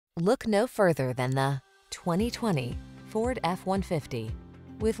Look no further than the 2020 Ford F-150.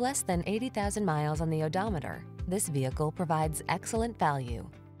 With less than 80,000 miles on the odometer, this vehicle provides excellent value.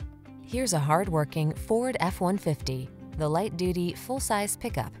 Here's a hard-working Ford F-150, the light-duty, full-size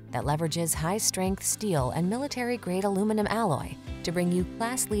pickup that leverages high-strength steel and military-grade aluminum alloy to bring you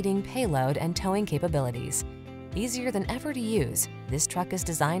class-leading payload and towing capabilities. Easier than ever to use, this truck is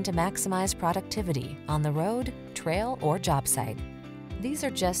designed to maximize productivity on the road, trail, or job site. These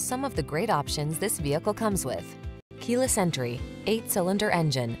are just some of the great options this vehicle comes with: keyless entry, 8-cylinder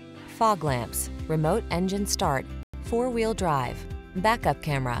engine, fog lamps, remote engine start, 4-wheel drive, backup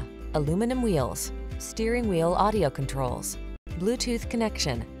camera, aluminum wheels, steering wheel audio controls, Bluetooth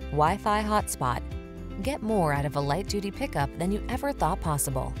connection, Wi-Fi hotspot. Get more out of a light-duty pickup than you ever thought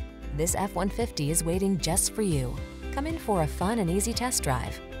possible. This F-150 is waiting just for you. Come in for a fun and easy test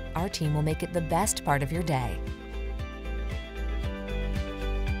drive. Our team will make it the best part of your day.